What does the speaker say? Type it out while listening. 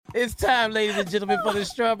It's time, ladies and gentlemen, for the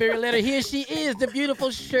Strawberry Letter. Here she is, the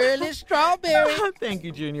beautiful Shirley Strawberry. Thank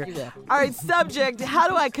you, Junior. You're welcome. All right, subject, how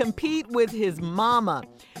do I compete with his mama?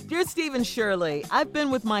 Dear Stephen Shirley, I've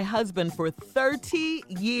been with my husband for 30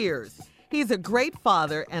 years. He's a great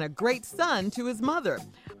father and a great son to his mother,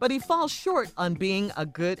 but he falls short on being a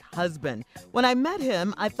good husband. When I met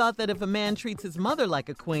him, I thought that if a man treats his mother like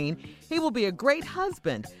a queen, he will be a great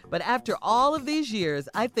husband. But after all of these years,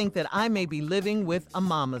 I think that I may be living with a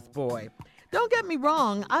mama's boy. Don't get me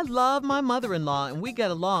wrong, I love my mother-in-law and we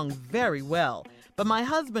get along very well. But my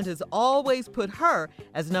husband has always put her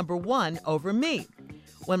as number one over me.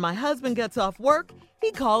 When my husband gets off work,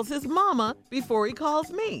 he calls his mama before he calls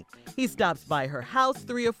me. He stops by her house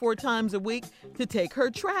 3 or 4 times a week to take her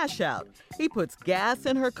trash out. He puts gas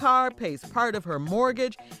in her car, pays part of her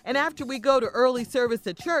mortgage, and after we go to early service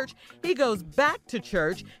at church, he goes back to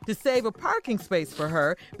church to save a parking space for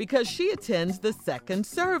her because she attends the second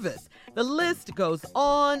service. The list goes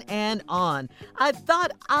on and on. I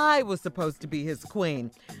thought I was supposed to be his queen.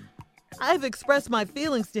 I've expressed my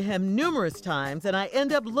feelings to him numerous times, and I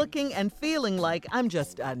end up looking and feeling like I'm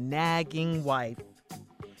just a nagging wife.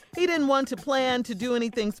 He didn't want to plan to do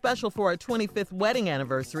anything special for our 25th wedding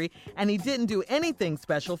anniversary, and he didn't do anything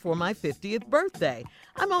special for my 50th birthday.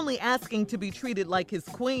 I'm only asking to be treated like his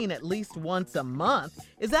queen at least once a month.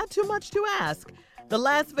 Is that too much to ask? The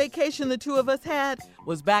last vacation the two of us had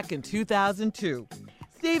was back in 2002.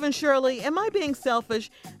 Stephen Shirley, am I being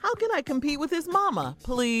selfish? How can I compete with his mama?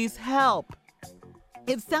 Please help.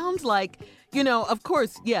 It sounds like, of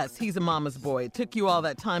course, yes, he's a mama's boy. It took you all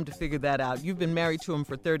that time to figure that out. You've been married to him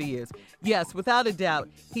for 30 years. Yes, without a doubt,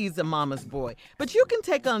 he's a mama's boy. But you can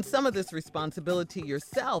take on some of this responsibility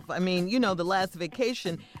yourself. I mean, the last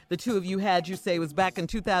vacation the two of you had, you say, was back in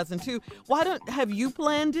 2002. Have you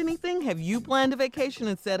planned anything? Have you planned a vacation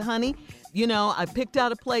and said, honey, I picked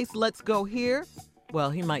out a place, let's go here? Well,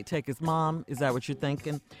 he might take his mom. Is that what you're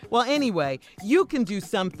thinking? Well, anyway, you can do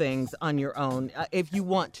some things on your own if you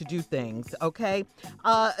want to do things, okay?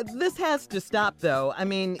 This has to stop, though. I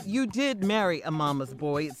mean, you did marry a mama's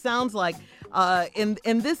boy. It sounds like in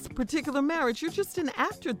this particular marriage, you're just an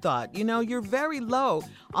afterthought. You're very low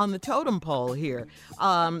on the totem pole here.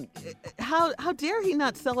 How dare he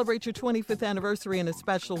not celebrate your 25th anniversary in a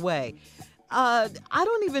special way? I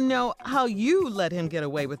don't even know how you let him get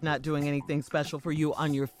away with not doing anything special for you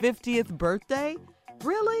on your 50th birthday.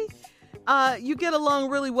 Really? You get along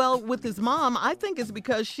really well with his mom. I think it's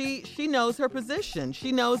because she knows her position.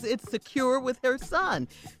 She knows it's secure with her son.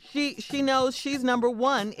 She knows she's number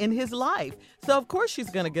one in his life. So of course she's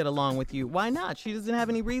going to get along with you. Why not? She doesn't have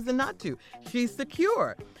any reason not to. She's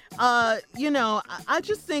secure. I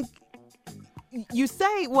just think you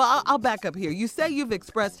say, well, I'll back up here. You say you've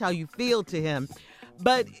expressed how you feel to him,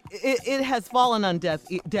 but it has fallen on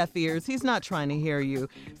deaf ears. He's not trying to hear you.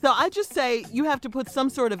 So I just say you have to put some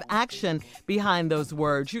sort of action behind those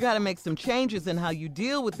words. You got to make some changes in how you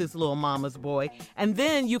deal with this little mama's boy, and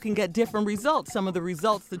then you can get different results, some of the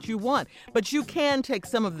results that you want. But you can take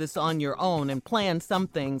some of this on your own and plan some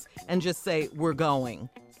things and just say, we're going.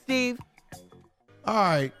 Steve? All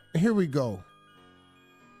right, here we go.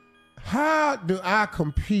 How do I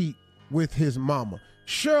compete with his mama?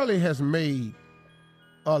 Shirley has made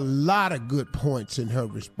a lot of good points in her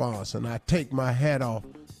response, and I take my hat off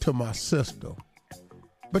to my sister.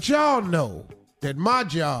 But y'all know that my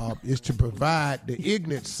job is to provide the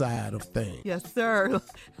ignorant side of things. Yes, sir.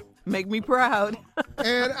 Make me proud.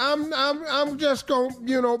 And I'm just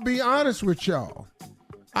gonna, be honest with y'all.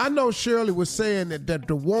 I know Shirley was saying that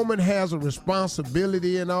the woman has a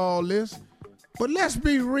responsibility in all this. But let's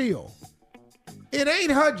be real. It ain't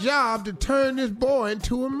her job to turn this boy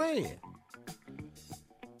into a man.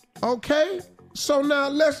 Okay? So now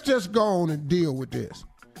let's just go on and deal with this.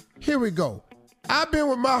 Here we go. I've been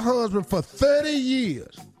with my husband for 30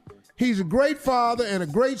 years. He's a great father and a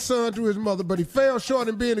great son to his mother, but he fell short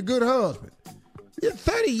in being a good husband. It's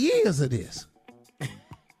 30 years of this.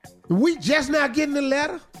 We just not getting the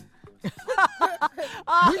letter?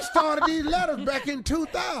 We started these letters back in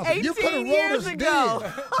 2000. You could have wrote us then.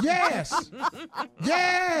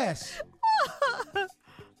 Yes.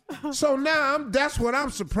 So now that's what I'm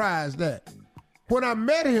surprised at. When I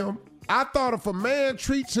met him, I thought if a man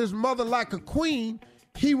treats his mother like a queen,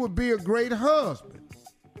 he would be a great husband.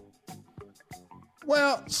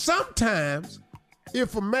 Well, sometimes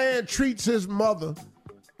if a man treats his mother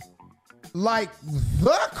like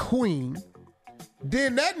the queen,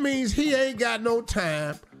 then that means he ain't got no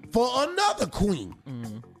time for another queen.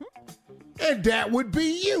 Mm-hmm. And that would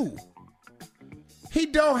be you. He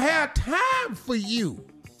don't have time for you.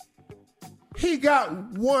 He got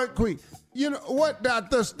one queen. You know what?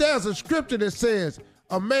 There's a scripture that says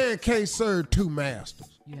a man can't serve two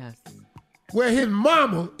masters. Yes. Where his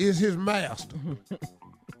mama is his master.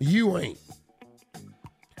 You ain't.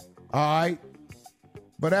 All right?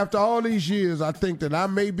 But after all these years, I think that I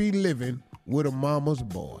may be living with a mama's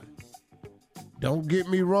boy. Don't get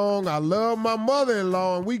me wrong. I love my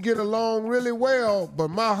mother-in-law, and we get along really well, but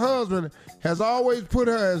my husband has always put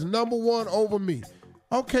her as number one over me.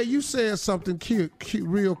 Okay, you said something cute,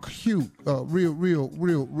 real cute, real.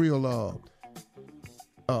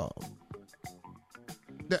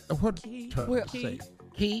 What term say?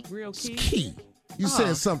 Key. Real key. Key. You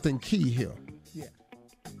said something key here. Yeah.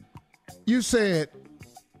 You said,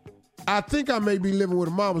 I think I may be living with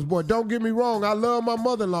a mama's boy. Don't get me wrong. I love my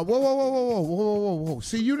mother-in-law. Whoa.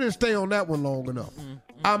 See, you didn't stay on that one long enough.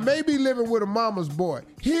 I may be living with a mama's boy.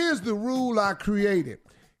 Here's the rule I created.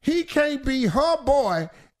 He can't be her boy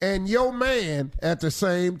and your man at the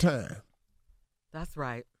same time. That's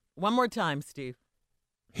right. One more time, Steve.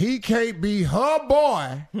 He can't be her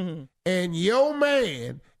boy and your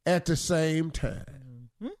man at the same time.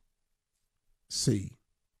 See,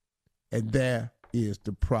 and there is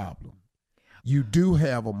the problem. You do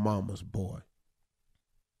have a mama's boy.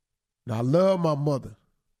 Now, I love my mother,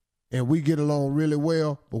 and we get along really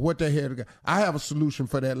well, but what the hell? I have a solution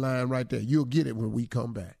for that line right there. You'll get it when we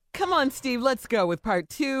come back. Come on, Steve. Let's go with part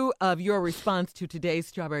 2 of your response to today's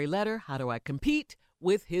Strawberry Letter. How do I compete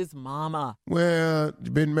with his mama? Well,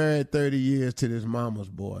 been married 30 years to this mama's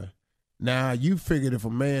boy. Now, you figured if a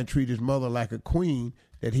man treated his mother like a queen,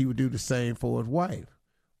 that he would do the same for his wife.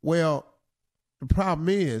 Well, the problem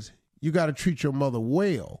is you got to treat your mother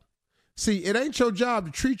well. See, it ain't your job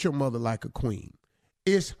to treat your mother like a queen.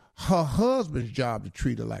 It's her husband's job to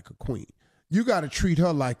treat her like a queen. You got to treat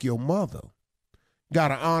her like your mother. Got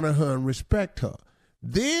to honor her and respect her.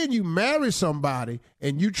 Then you marry somebody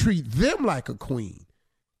and you treat them like a queen.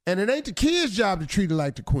 And it ain't the kid's job to treat her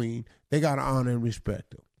like the queen. They got to honor and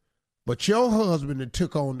respect her. But your husband that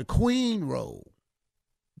took on the queen role,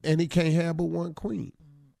 and he can't have but one queen.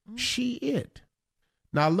 She it.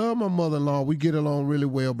 Now, I love my mother-in-law. We get along really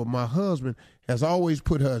well, but my husband has always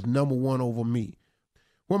put her as number one over me.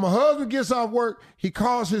 When my husband gets off work, he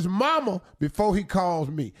calls his mama before he calls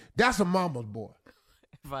me. That's a mama's boy.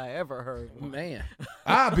 If I ever heard one. Man.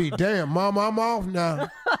 I'll be damn, mama, I'm off now.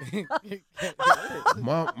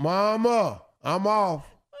 Mama, I'm off.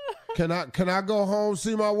 Can I go home,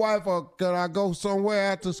 see my wife, or can I go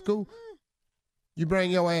somewhere after school? You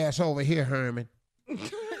bring your ass over here, Herman.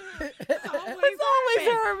 It's always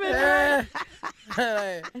Herman.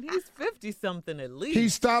 And he's 50-something at least. He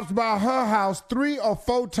stops by her house 3 or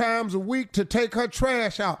 4 times a week to take her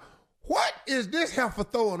trash out. What is this heifer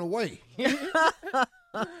throwing away?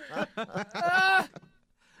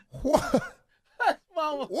 What?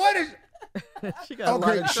 Mama. What is... She got a lot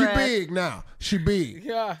Okay, of she trash. big now. She big.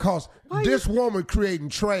 Yeah. Because this woman creating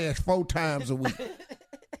trash 4 times a week.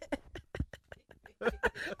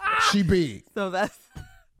 She big. So that's...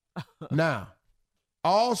 Now,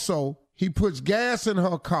 also, he puts gas in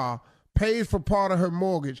her car, pays for part of her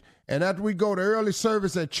mortgage, and after we go to early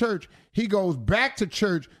service at church, he goes back to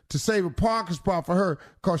church to save a parking spot for her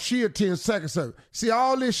because she attends second service. See,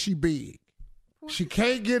 all this, she big. She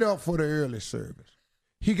can't get up for the early service.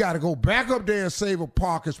 He got to go back up there and save a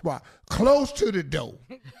parking spot close to the door.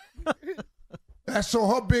 That's so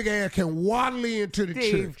her big ass can waddle into the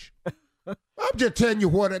church. I'm just telling you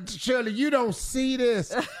what, Shirley, you don't see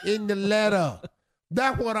this in the letter.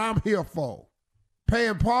 That's what I'm here for.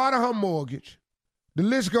 Paying part of her mortgage. The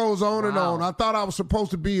list goes on and on. I thought I was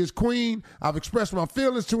supposed to be his queen. I've expressed my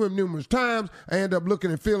feelings to him numerous times. I end up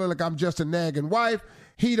looking and feeling like I'm just a nagging wife.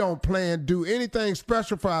 He don't plan to do anything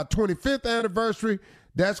special for our 25th anniversary.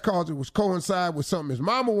 That's because it was coincide with something his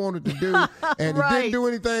mama wanted to do. And he didn't do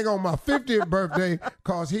anything on my 50th birthday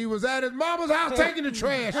because he was at his mama's house taking the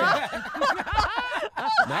trash out.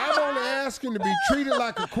 Now, I'm only asking to be treated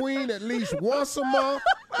like a queen at least once a month.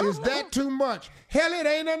 Is that too much? Hell, it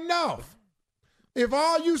ain't enough. If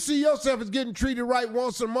all you see yourself is getting treated right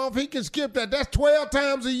once a month, he can skip that. That's 12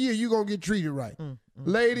 times a year you're going to get treated right.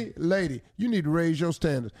 Lady, you need to raise your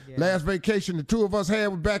standards. Yeah. Last vacation the two of us had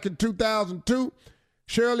was back in 2002.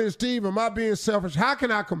 Shirley and Steve, am I being selfish? How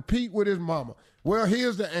can I compete with his mama? Well,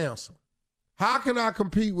 here's the answer. How can I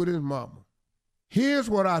compete with his mama? Here's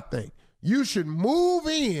what I think. You should move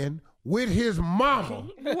in with his mama,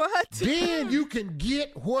 What? then you can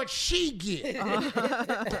get what she get.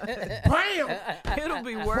 Bam! It'll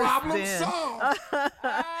be worse Problem then. solved. Move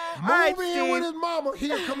right, in Steve. with his mama.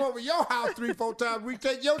 He'll come over your house 3-4 times. We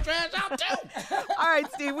take your trash out too. All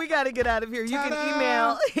right, Steve, we got to get out of here. You can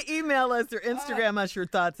email us or Instagram us your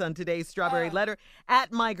thoughts on today's Strawberry Letter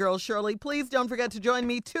at My Girl Shirley. Please don't forget to join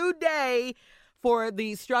me today for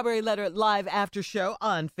the Strawberry Letter Live After Show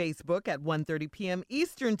on Facebook at 1:30 p.m.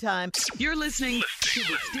 Eastern Time. You're listening to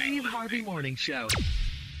the Steve Harvey Morning Show.